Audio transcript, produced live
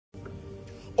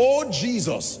Oh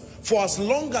Jesus, for as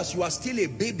long as you are still a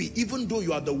baby, even though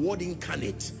you are the word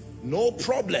incarnate, no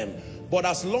problem. But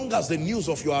as long as the news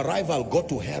of your arrival got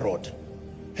to Herod,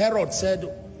 Herod said,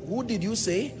 who did you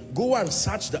say? Go and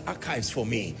search the archives for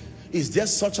me. Is there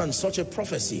such and such a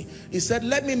prophecy? He said,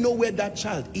 let me know where that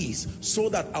child is so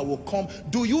that I will come.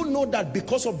 Do you know that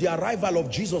because of the arrival of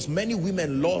Jesus, many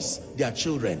women lost their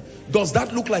children? Does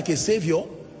that look like a savior?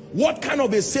 What kind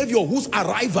of a savior whose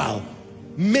arrival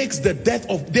makes the death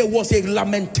of... There was a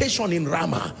lamentation in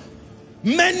Ramah.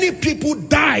 Many people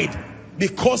died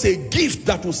because a gift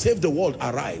that will save the world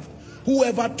arrived.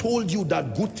 Whoever told you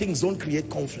that good things don't create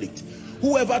conflict?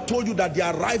 Whoever told you that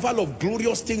the arrival of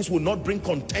glorious things will not bring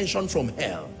contention from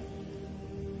hell?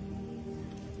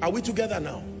 Are we together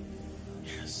now?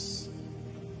 Yes.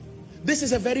 This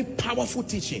is a very powerful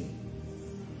teaching.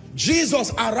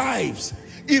 Jesus arrives.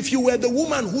 If you were the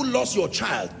woman who lost your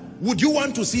child, would you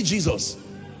want to see Jesus?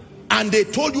 And they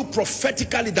told you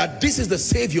prophetically that this is the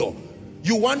Savior.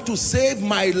 You want to save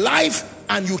my life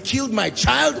and you killed my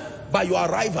child by your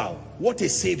arrival. What a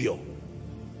Savior.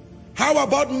 How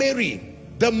about Mary?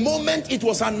 The moment it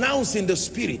was announced in the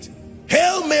spirit,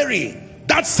 Hail Mary,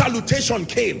 that salutation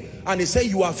came and he said,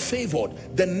 you are favored.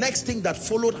 The next thing that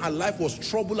followed her life was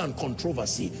trouble and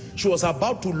controversy. She was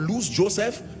about to lose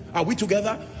Joseph. Are we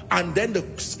together? And then the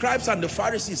scribes and the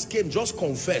Pharisees came, just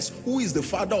confess, who is the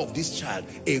father of this child?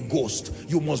 A ghost.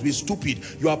 You must be stupid.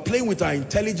 You are playing with our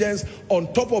intelligence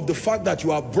on top of the fact that you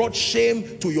have brought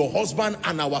shame to your husband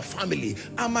and our family.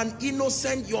 I'm an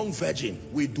innocent young virgin.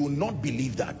 We do not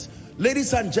believe that.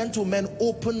 Ladies and gentlemen,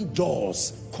 open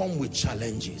doors come with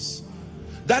challenges.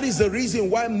 That is the reason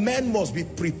why men must be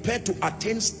prepared to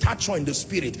attain stature in the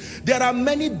spirit. There are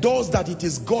many doors that it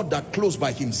is God that closed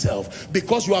by himself,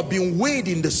 because you have been weighed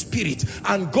in the spirit,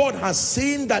 and God has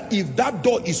seen that if that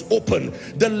door is open,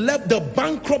 the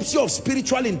bankruptcy of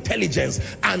spiritual intelligence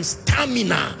and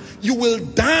stamina, you will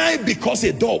die because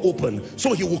a door opened.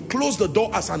 So he will close the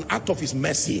door as an act of his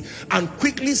mercy and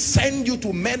quickly send you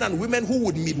to men and women who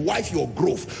would midwife your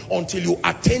growth until you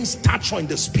attain stature in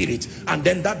the spirit, and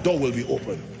then that door will be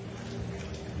open.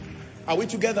 Are we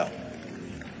together?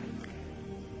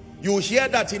 You hear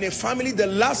that in a family, the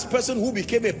last person who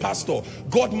became a pastor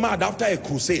got mad after a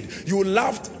crusade. You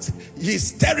laughed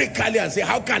hysterically and say,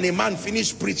 how can a man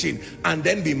finish preaching and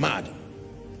then be mad?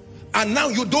 And now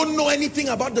you don't know anything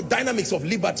about the dynamics of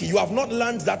liberty. You have not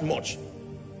learned that much.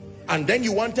 And then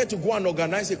you wanted to go and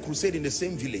organize a crusade in the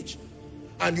same village.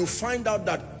 And you find out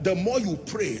that the more you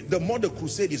pray, the more the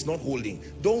crusade is not holding.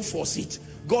 Don't force it.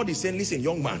 God is saying, listen,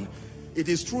 young man, it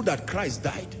is true that Christ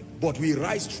died, but we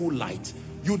rise through light.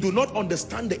 You do not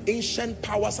understand the ancient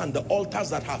powers and the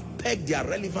altars that have pegged their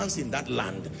relevance in that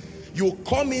land. You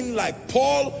come in like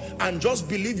Paul and just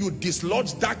believe you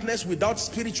dislodge darkness without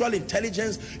spiritual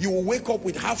intelligence. You will wake up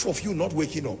with half of you not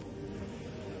waking up.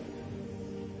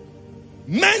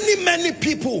 Many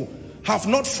people have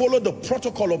not followed the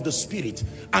protocol of the spirit,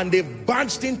 and they've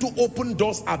barged into open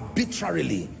doors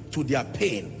arbitrarily to their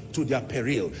pain, to their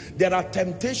peril. There are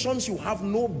temptations you have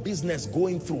no business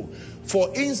going through. For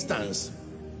instance,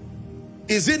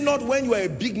 is it not when you are a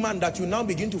big man that you now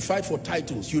begin to fight for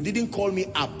titles? You didn't call me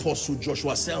Apostle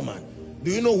Joshua Selman.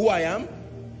 Do you know who I am?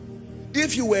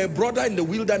 If you were a brother in the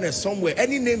wilderness somewhere,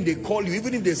 any name they call you,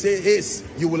 even if they say yes,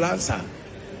 you will answer.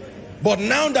 But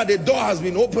now that the door has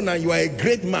been opened and you are a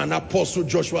great man, Apostle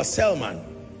Joshua Selman,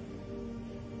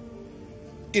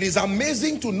 it is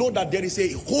amazing to know that there is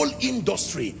a whole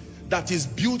industry that is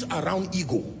built around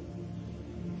ego.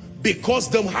 Because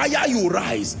the higher you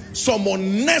rise, some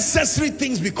unnecessary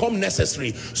things become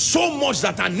necessary. So much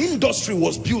that an industry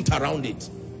was built around it.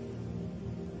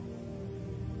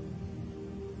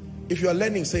 If you are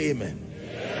learning, say amen.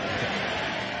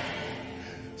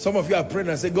 Some of you are praying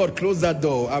and say, God, close that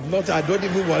door. I don't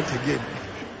even want again.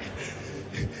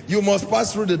 You must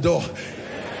pass through the door.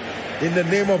 In the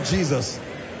name of Jesus.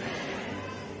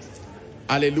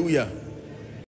 Hallelujah.